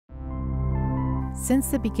Since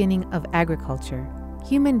the beginning of agriculture,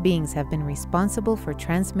 human beings have been responsible for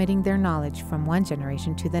transmitting their knowledge from one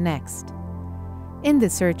generation to the next. In the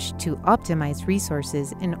search to optimize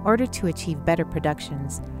resources in order to achieve better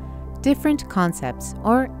productions, different concepts,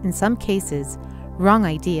 or in some cases, wrong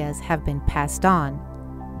ideas have been passed on.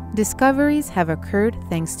 Discoveries have occurred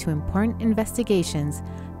thanks to important investigations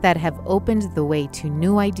that have opened the way to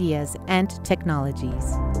new ideas and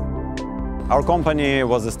technologies. Our company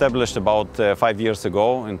was established about 5 years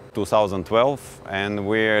ago in 2012, and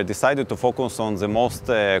we decided to focus on the most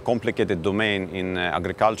complicated domain in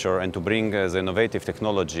agriculture and to bring the innovative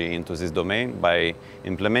technology into this domain by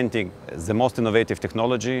implementing the most innovative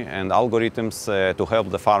technology and algorithms to help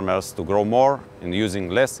the farmers to grow more and using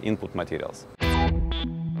less input materials.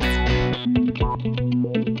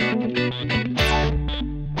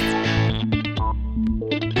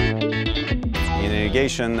 In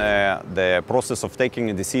irrigation, the process of taking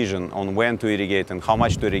a decision on when to irrigate and how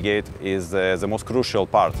much to irrigate is the most crucial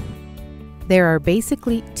part. There are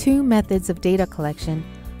basically two methods of data collection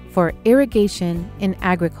for irrigation in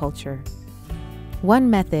agriculture. One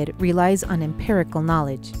method relies on empirical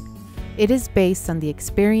knowledge. It is based on the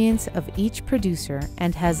experience of each producer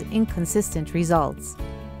and has inconsistent results.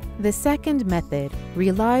 The second method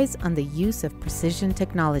relies on the use of precision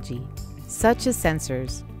technology, such as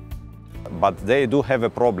sensors. But they do have a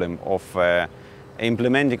problem of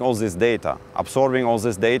implementing all this data, absorbing all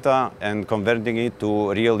this data and converting it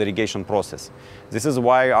to real irrigation process. This is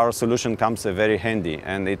why our solution comes very handy,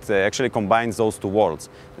 and it actually combines those two worlds,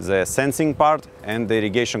 the sensing part and the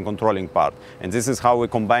irrigation controlling part. And this is how we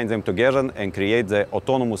combine them together and create the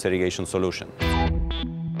autonomous irrigation solution.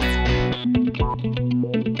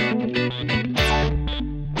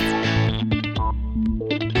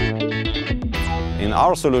 In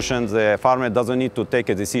our solution, the farmer doesn't need to take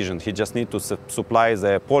a decision. He just needs to supply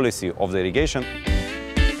the policy of the irrigation.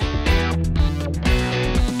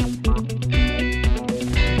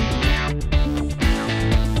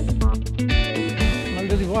 Well,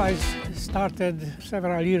 the device started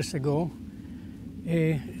several years ago,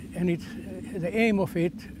 and the aim of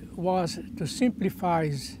it was to simplify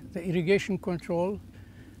the irrigation control,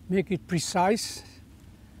 make it precise,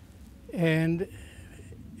 and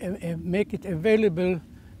make it available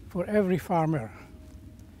for every farmer.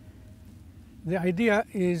 The idea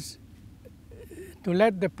is to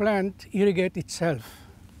let the plant irrigate itself.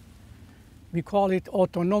 We call it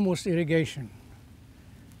autonomous irrigation.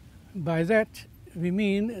 By that, we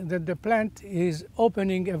mean that the plant is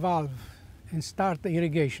opening a valve and start the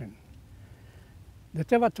irrigation. The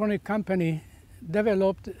TvAgro company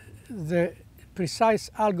developed the precise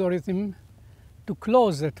algorithm to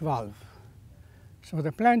close that valve. So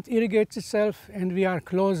the plant irrigates itself, and we are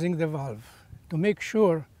closing the valve to make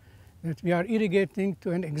sure that we are irrigating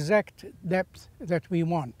to an exact depth that we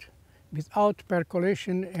want, without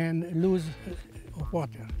percolation and loss of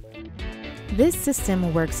water. This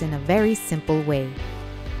system works in a very simple way.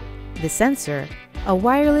 The sensor, a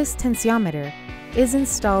wireless tensiometer, is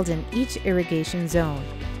installed in each irrigation zone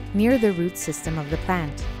near the root system of the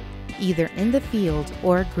plant, either in the field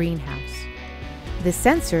or greenhouse. The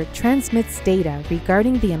sensor transmits data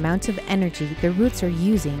regarding the amount of energy the roots are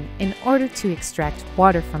using in order to extract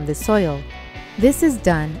water from the soil. This is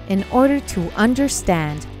done in order to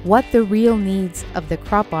understand what the real needs of the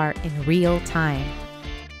crop are in real time.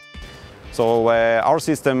 So our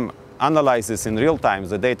system analyzes in real time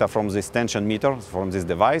the data from this tension meter, from this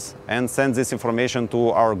device, and sends this information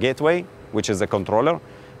to our gateway, which is a controller.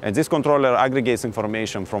 And this controller aggregates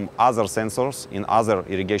information from other sensors in other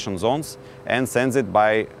irrigation zones and sends it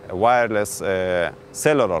by wireless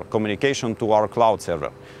cellular communication to our cloud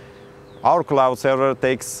server. Our cloud server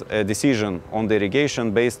takes a decision on the irrigation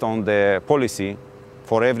based on the policy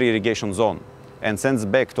for every irrigation zone and sends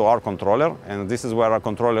back to our controller. And this is where our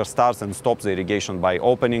controller starts and stops the irrigation by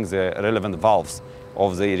opening the relevant valves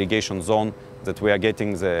of the irrigation zone that we are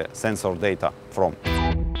getting the sensor data from.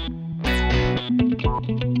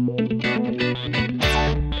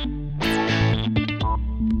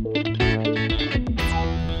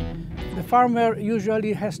 The farmer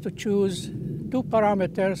usually has to choose two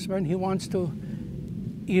parameters when he wants to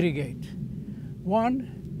irrigate. One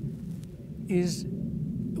is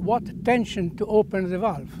what tension to open the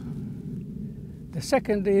valve. The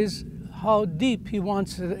second is how deep he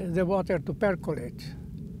wants the water to percolate.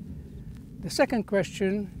 The second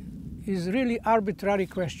question is really arbitrary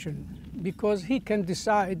question, because he can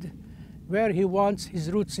decide where he wants his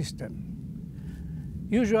root system.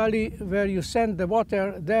 Usually where you send the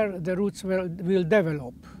water, there the roots will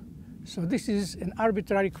develop. So this is an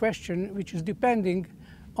arbitrary question which is depending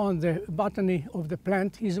on the botany of the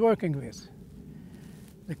plant he's working with.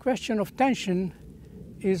 The question of tension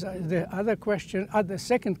is the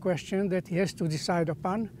second question that he has to decide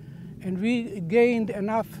upon. And we gained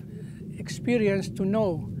enough experience to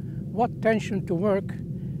know what tension to work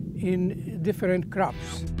in different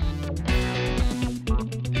crops.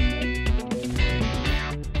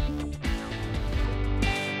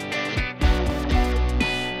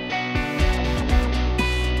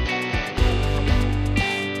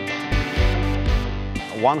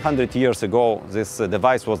 100 years ago, this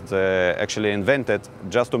device was actually invented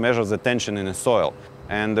just to measure the tension in the soil.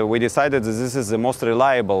 And we decided that this is the most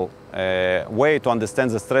reliable way to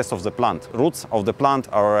understand the stress of the plant. Roots of the plant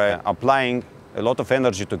are applying a lot of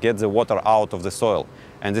energy to get the water out of the soil.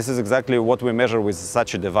 And this is exactly what we measure with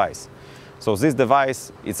such a device. So this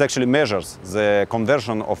device, it actually measures the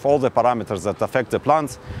conversion of all the parameters that affect the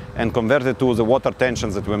plants and convert it to the water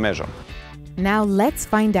tensions that we measure. Now let's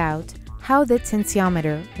find out how the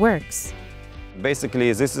tensiometer works.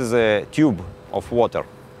 Basically, this is a tube of water.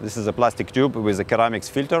 This is a plastic tube with a ceramics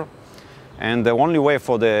filter. And the only way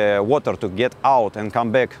for the water to get out and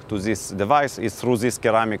come back to this device is through this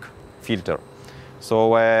ceramic filter.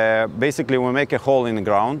 So basically, we make a hole in the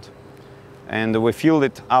ground and we fill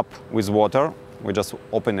it up with water. We just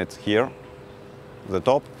open it here, the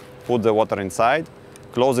top, put the water inside,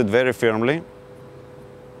 close it very firmly,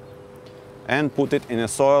 and put it in a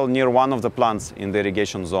soil near one of the plants in the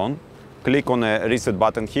irrigation zone. Click on a reset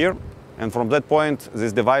button here, and from that point,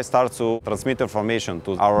 this device starts to transmit information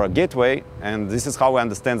to our gateway, and this is how we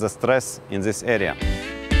understand the stress in this area.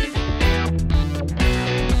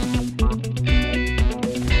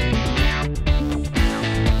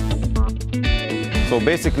 So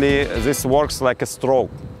basically, this works like a straw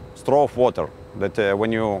of water, that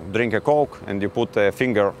when you drink a Coke and you put a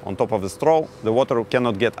finger on top of the straw, the water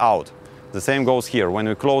cannot get out. The same goes here. When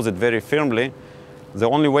we close it very firmly, the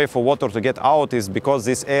only way for water to get out is because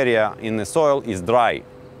this area in the soil is dry.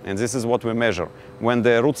 And this is what we measure. When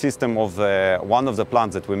the root system of one of the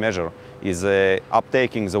plants that we measure is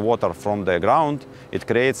uptaking the water from the ground, it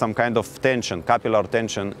creates some kind of tension, capillary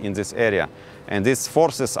tension in this area. And this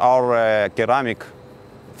forces our ceramic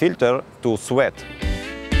filter to sweat.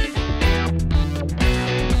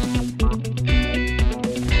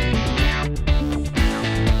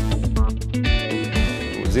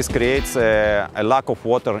 This creates a lack of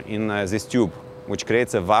water in this tube, which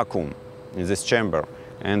creates a vacuum in this chamber.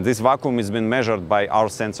 And this vacuum has been measured by our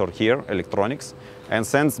sensor here, electronics, and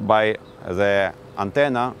sent by the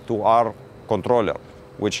antenna to our controller,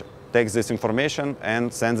 which takes this information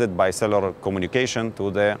and sends it by cellular communication to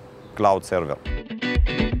the cloud server.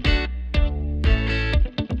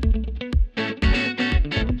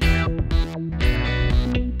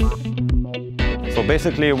 So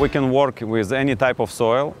basically, we can work with any type of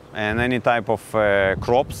soil and any type of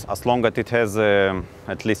crops, as long as it has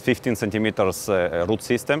at least 15 centimeters root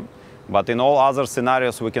system. But in all other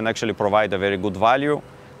scenarios, we can actually provide a very good value.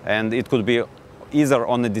 And it could be either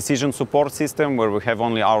on a decision support system, where we have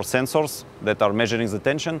only our sensors that are measuring the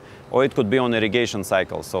tension, or it could be on irrigation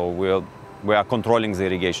cycle, so we are controlling the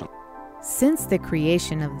irrigation. Since the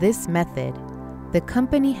creation of this method, the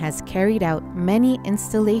company has carried out many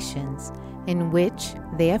installations in which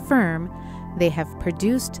they affirm they have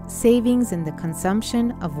produced savings in the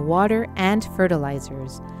consumption of water and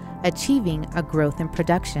fertilizers, achieving a growth in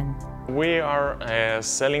production. We are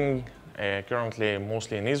selling currently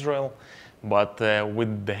mostly in Israel, but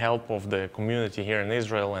with the help of the community here in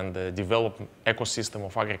Israel and the developed ecosystem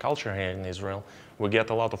of agriculture here in Israel, we get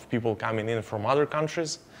a lot of people coming in from other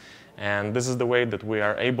countries. And this is the way that we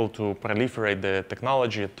are able to proliferate the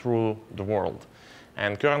technology through the world.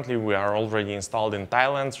 And currently we are already installed in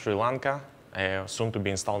Thailand, Sri Lanka, soon to be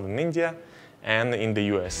installed in India, and in the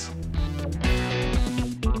US.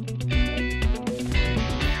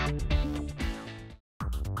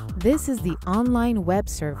 This is the online web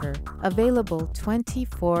server, available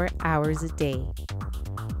 24 hours a day.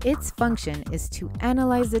 Its function is to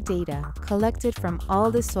analyze the data collected from all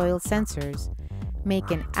the soil sensors,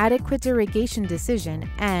 make an adequate irrigation decision,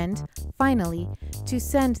 and, finally, to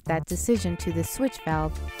send that decision to the switch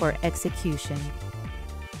valve for execution.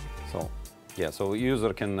 So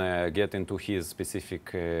user can get into his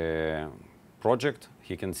specific project.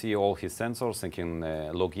 He can see all his sensors and can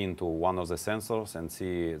log into one of the sensors and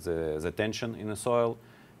see the tension in the soil.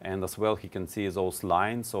 And as well, he can see those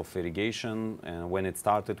lines of irrigation and when it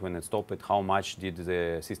started, when it stopped, how much did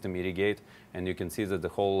the system irrigate. And you can see that the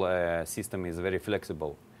whole system is very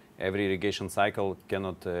flexible. Every irrigation cycle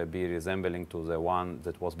cannot be resembling to the one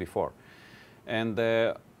that was before. And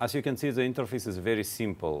As you can see, the interface is very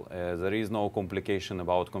simple. There is no complication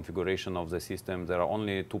about configuration of the system. There are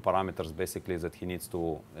only two parameters basically that he needs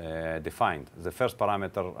to define. The first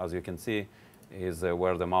parameter, as you can see, is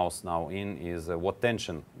where the mouse now is what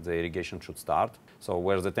tension the irrigation should start. So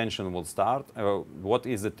where the tension will start, what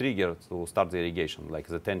is the trigger to start the irrigation, like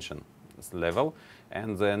the tension level.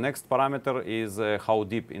 And the next parameter is how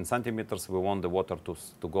deep in centimeters we want the water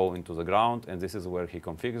to go into the ground, and this is where he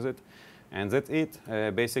configures it. And that's it.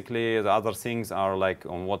 Basically, the other things are like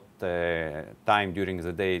on what time during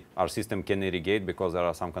the day our system can irrigate, because there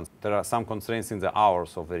are some constraints in the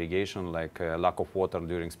hours of irrigation, like lack of water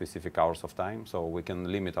during specific hours of time. So we can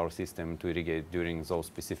limit our system to irrigate during those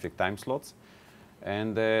specific time slots.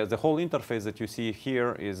 And the whole interface that you see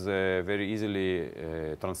here is very easily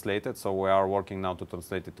translated. So we are working now to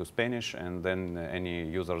translate it to Spanish, and then any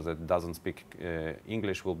user that doesn't speak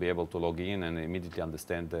English will be able to log in and immediately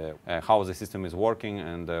understand how the system is working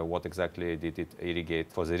and what exactly did it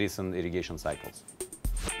irrigate for the recent irrigation cycles.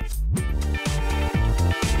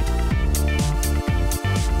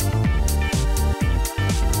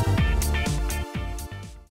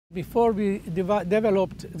 Before we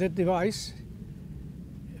developed the device,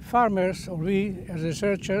 farmers, or we as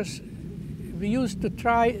researchers, we used to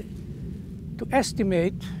try to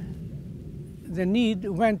estimate the need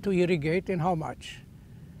when to irrigate and how much.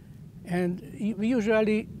 And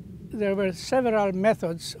there were several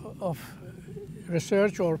methods of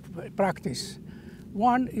research or practice.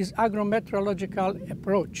 One is agrometeorological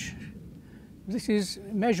approach. This is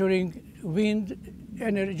measuring wind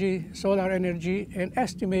energy, solar energy, and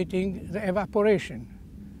estimating the evaporation.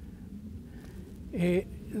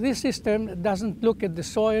 This system doesn't look at the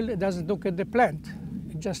soil, it doesn't look at the plant.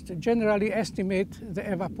 It just generally estimates the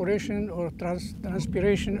evaporation or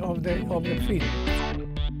transpiration of the field.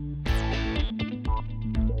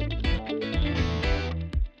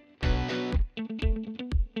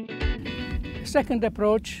 The second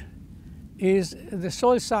approach is the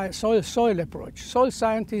soil approach. Soil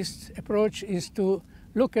scientists' approach is to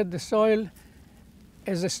look at the soil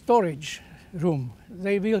as a storage room.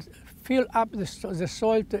 They will fill up the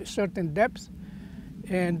soil to a certain depth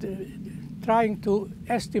and trying to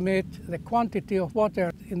estimate the quantity of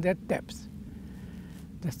water in that depth.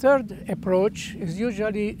 The third approach is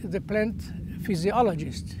usually the plant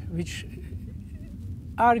physiologists, which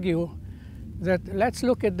argue that let's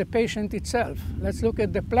look at the patient itself, let's look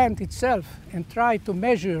at the plant itself and try to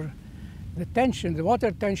measure the tension, the water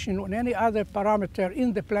tension, or any other parameter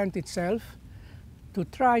in the plant itself to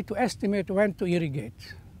try to estimate when to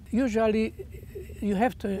irrigate. Usually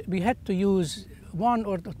we had to use one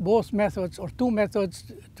or both methods or two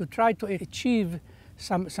methods to try to achieve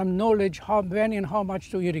some knowledge when and how much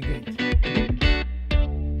to irrigate.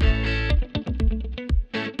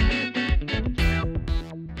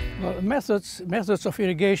 Well, methods of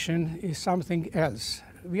irrigation is something else.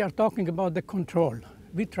 We are talking about the control.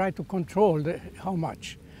 We try to control how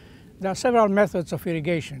much. There are several methods of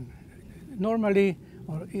irrigation. Normally,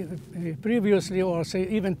 or previously, or say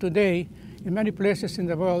even today, in many places in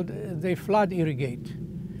the world, they flood irrigate.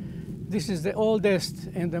 This is the oldest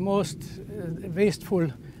and the most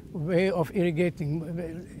wasteful way of irrigating,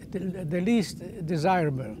 the least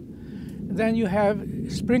desirable. Then you have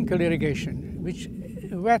sprinkle irrigation, which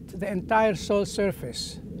wet the entire soil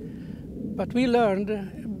surface. But we learned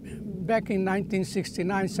back in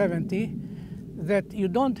 1969-70 that you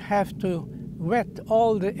don't have to wet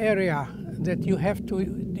all the area that you have to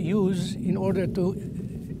use in order to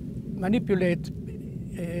manipulate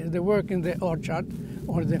the work in the orchard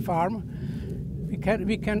or the farm.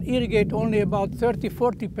 We can irrigate only about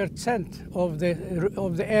 30–40% of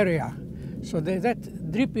the area. So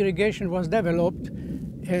that drip irrigation was developed,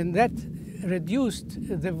 and that reduced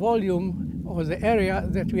the volume or the area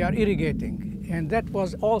that we are irrigating, and that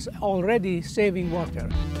was also already saving water.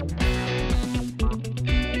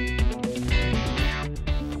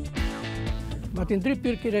 But in drip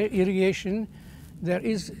irrigation, there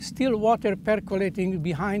is still water percolating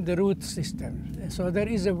behind the root system. So there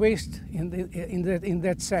is a waste in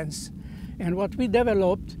that sense. And what we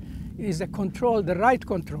developed is the right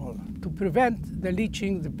control to prevent the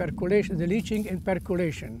leaching, the leaching and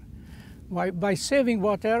percolation. By saving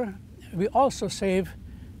water, we also save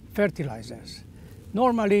fertilizers.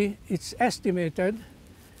 Normally, it's estimated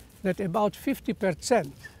that about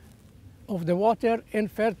 50% of the water and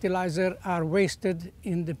fertilizer are wasted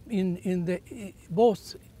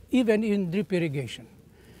both, even in drip irrigation.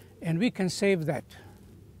 And we can save that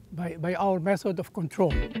by our method of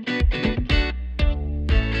control.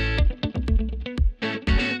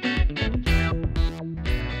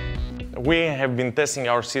 We have been testing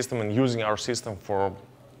our system and using our system for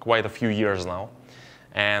quite a few years now.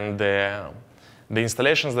 And the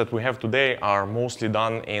installations that we have today are mostly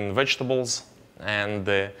done in vegetables, and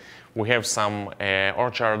we have some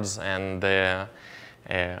orchards and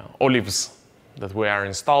olives that we are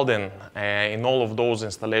installed in. In all of those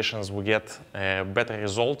installations, we get better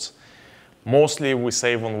results. Mostly we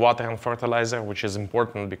save on water and fertilizer, which is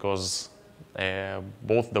important because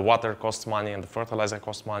both the water costs money and the fertilizer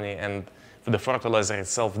costs money, and the fertilizer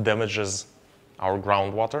itself damages our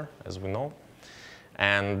groundwater, as we know.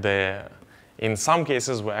 And in some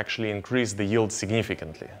cases, we actually increase the yield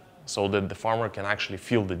significantly so that the farmer can actually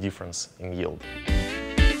feel the difference in yield.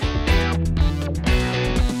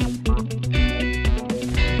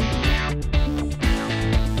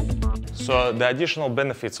 So the additional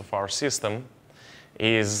benefits of our system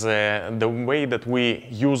is the way that we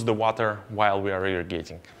use the water while we are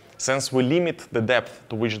irrigating. Since we limit the depth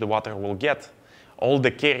to which the water will get, all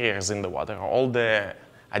the carriers in the water, all the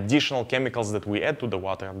additional chemicals that we add to the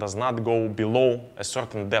water does not go below a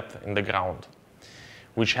certain depth in the ground,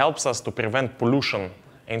 which helps us to prevent pollution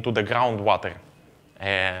into the groundwater,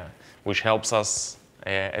 which helps us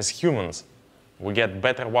as humans. We get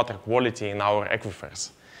better water quality in our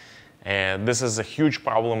aquifers. This is a huge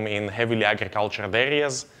problem in heavily agricultured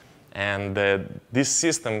areas, and this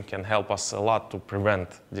system can help us a lot to prevent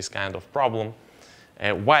this kind of problem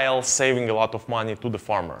while saving a lot of money to the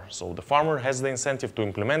farmer. So the farmer has the incentive to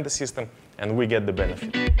implement the system, and we get the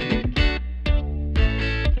benefit.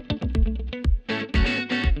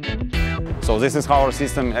 So this is how our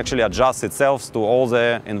system actually adjusts itself to all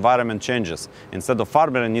the environment changes. Instead of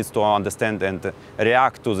farmer needs to understand and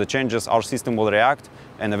react to the changes, our system will react,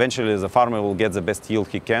 and eventually the farmer will get the best yield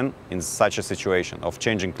he can in such a situation of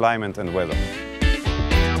changing climate and weather.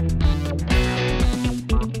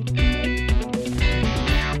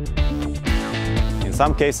 In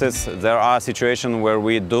some cases, there are situations where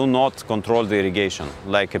we do not control the irrigation,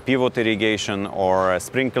 like a pivot irrigation or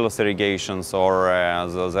sprinklers irrigations, or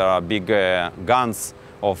there are big guns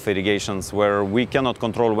of irrigations where we cannot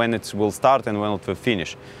control when it will start and when it will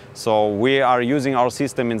finish. So we are using our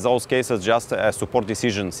system in those cases just a support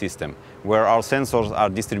decision system, where our sensors are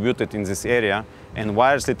distributed in this area and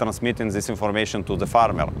wirelessly transmitting this information to the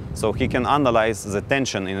farmer. So he can analyze the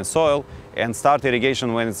tension in the soil and start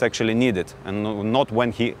irrigation when it's actually needed, and not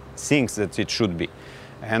when he thinks that it should be.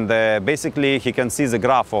 And basically he can see the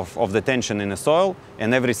graph of the tension in the soil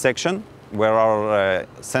in every section where our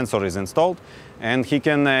sensor is installed, and he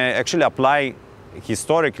can actually apply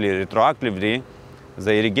historically, retroactively,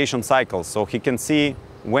 the irrigation cycles. So he can see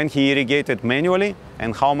when he irrigated manually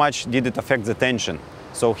and how much did it affect the tension.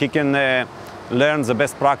 So he can learn the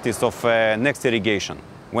best practice of next irrigation,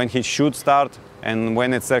 when he should start and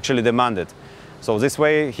when it's actually demanded. So this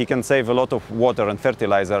way he can save a lot of water and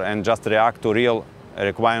fertilizer and just react to real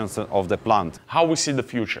requirements of the plant. How we see the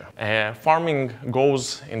future? Farming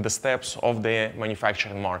goes in the steps of the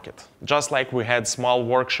manufacturing market. Just like we had small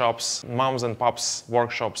workshops, moms and pops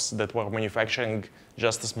workshops that were manufacturing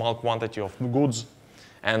just a small quantity of goods,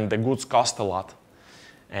 and the goods cost a lot.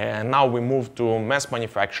 And now we move to mass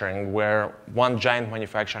manufacturing, where one giant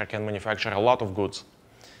manufacturer can manufacture a lot of goods,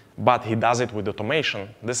 but he does it with automation.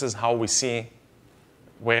 This is how we see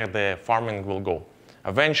where the farming will go.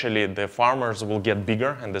 Eventually, the farmers will get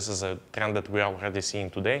bigger, and this is a trend that we are already seeing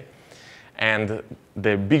today. And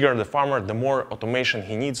the bigger the farmer, the more automation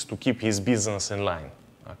he needs to keep his business in line.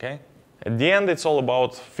 Okay? At the end, it's all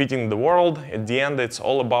about feeding the world. At the end, it's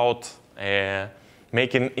all about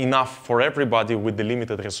making enough for everybody with the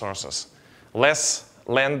limited resources. Less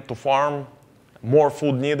land to farm, more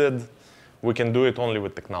food needed. We can do it only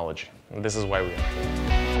with technology. And this is why we are here.